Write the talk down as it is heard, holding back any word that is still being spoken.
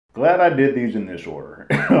Glad I did these in this order.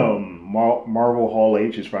 Marvel Hall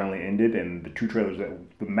H has finally ended, and the two trailers that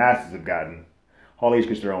the masses have gotten. Hall H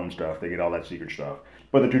gets their own stuff; they get all that secret stuff.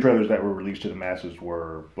 But the two trailers that were released to the masses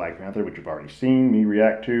were Black Panther, which you've already seen me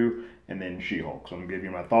react to, and then She-Hulk. So I'm gonna give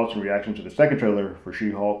you my thoughts and reactions to the second trailer for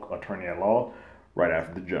She-Hulk: Attorney at Law right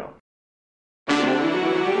after the jump.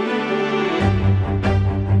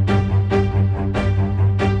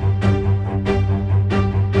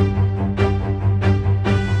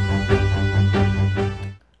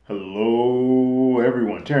 Hello,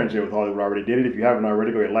 everyone. Terrence here with Hollywood Already Did It. If you haven't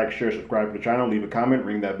already, go ahead, like, share, subscribe to the channel, leave a comment,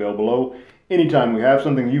 ring that bell below. Anytime we have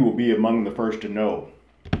something, you will be among the first to know.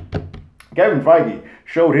 Kevin Feige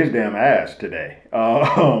showed his damn ass today.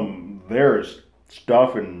 There's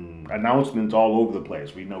stuff and announcements all over the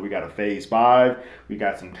place. We know we got a Phase 5. We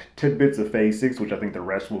got some tidbits of Phase 6, which I think the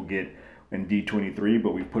rest will get in D23,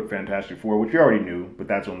 but we put Fantastic Four, which you already knew, but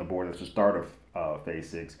that's on the board. That's the start of Phase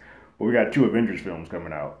 6. But we got two Avengers films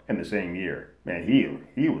coming out in the same year. Man,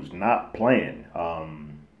 he was not playing.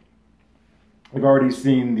 I've already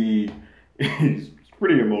seen the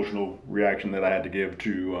pretty emotional reaction that I had to give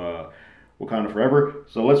to Wakanda Forever.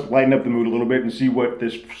 So let's lighten up the mood a little bit and see what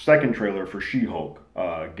this second trailer for She-Hulk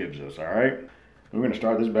gives us, all right? We're going to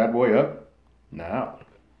start this bad boy up now.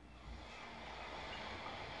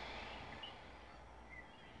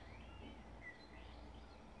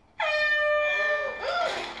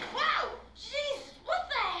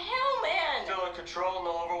 Control,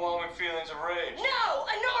 no overwhelming feelings of rage. No,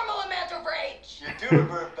 a normal amount of rage. You do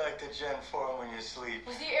revert back to Gen 4 when you sleep.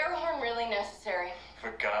 Was the air horn really necessary?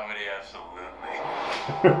 For comedy, absolutely.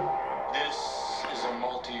 This is a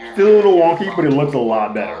multi-year... Still a little wonky, but it looks a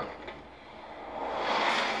lot better.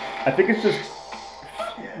 I think it's just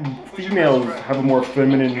females have a more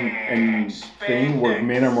feminine and thing where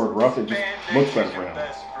men are more rough. It just looks better for him.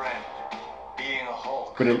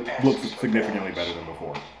 But it looks significantly better than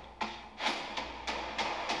before.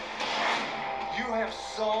 You have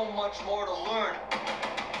so much more to learn.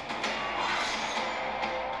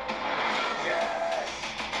 Yes.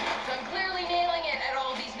 So I'm clearly nailing it at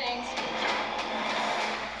all these things.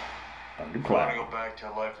 Good I want clap. to go back to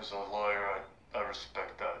life as a lawyer. I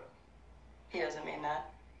respect that. He doesn't mean that.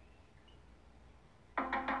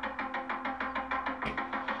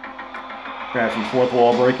 Got some fourth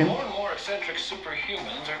wall breaking. More and more eccentric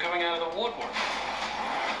superhumans are coming out of the woodwork.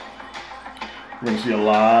 We're going to see a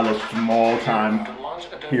lot of small-time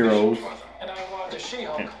heroes. And I want the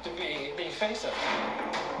She-Hulk to be the face of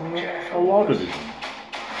it. A lot of it.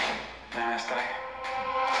 Namaste. I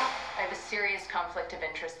have a serious conflict of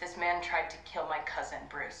interest. This man tried to kill my cousin,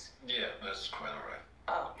 Bruce. Yeah, that's quite all right.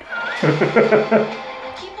 Oh.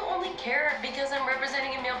 People only care because I'm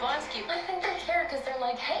representing Emil Blonsky. I think they care because they're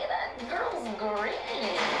like, hey, that girl's great.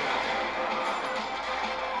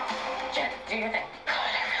 Jen, do your thing. God,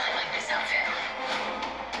 I really like this outfit.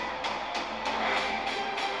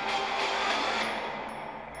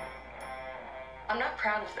 I'm not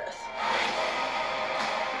proud of this.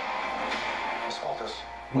 Miss Walters.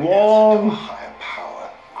 Wong. A higher power.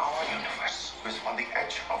 Our universe is on the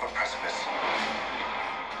edge of a precipice.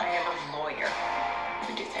 I am a lawyer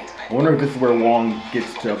who do things by I wonder if this is where Wong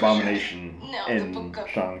gets to Abomination No, the in book of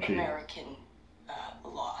Shang-Chi. American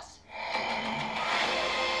laws.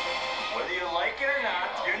 Whether you like it or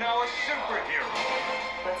not, you're now a superhero.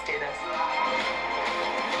 Let's do this.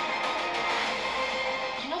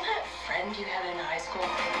 You know that friend you had in high school?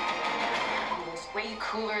 Who was way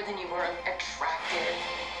cooler than you were, attractive,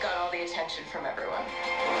 got all the attention from everyone.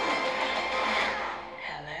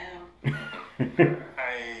 Hello.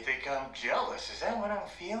 I think I'm jealous. Is that what I'm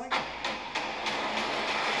feeling?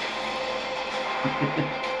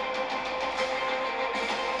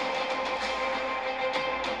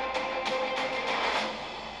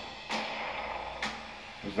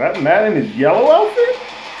 Is that Matt in his yellow outfit?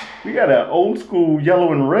 We got an old school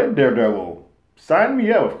yellow and red Daredevil. Sign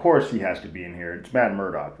me up. Of course he has to be in here. It's Matt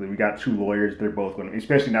Murdock. We got two lawyers. They're both going to,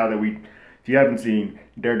 especially now that if you haven't seen,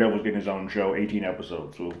 Daredevil's getting his own show, 18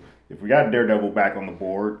 episodes. So if we got Daredevil back on the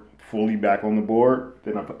board, fully back on the board,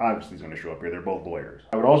 then obviously he's going to show up here. They're both lawyers.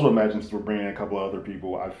 I would also imagine, since we're bringing in a couple of other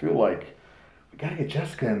people, I feel like we got to get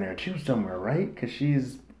Jessica in there too somewhere, right? Because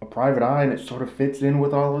she's a private eye and it sort of fits in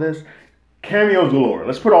with all of this. Cameos galore.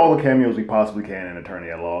 Let's put all the cameos we possibly can in Attorney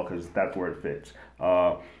at Law because that's where it fits.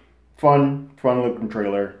 Fun looking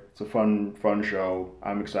trailer. It's a fun show.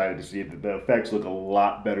 I'm excited to see it. The effects look a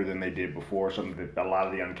lot better than they did before. A lot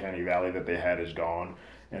of the uncanny valley that they had is gone,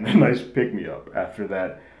 and a nice pick me up after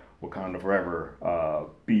that Wakanda Forever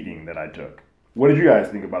beating that I took. What did you guys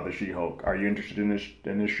think about the She-Hulk? Are you interested in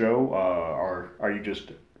this show, or are you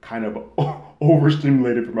just kind of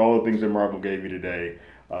overstimulated from all the things that Marvel gave you today.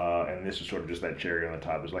 And this is sort of just that cherry on the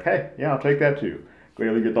top. It's like, hey, yeah, I'll take that too. Go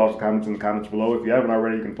ahead and leave your thoughts and comments in the comments below. If you haven't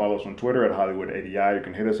already, you can follow us on Twitter at HollywoodADI. You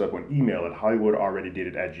can hit us up on email at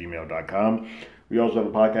HollywoodAlreadyDidIt@gmail.com. We also have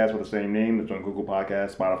a podcast with the same name. It's on Google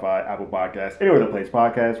Podcasts, Spotify, Apple Podcasts, anywhere that plays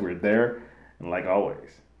podcasts. We're there. And like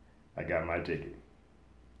always, I got my ticket.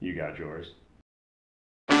 You got yours.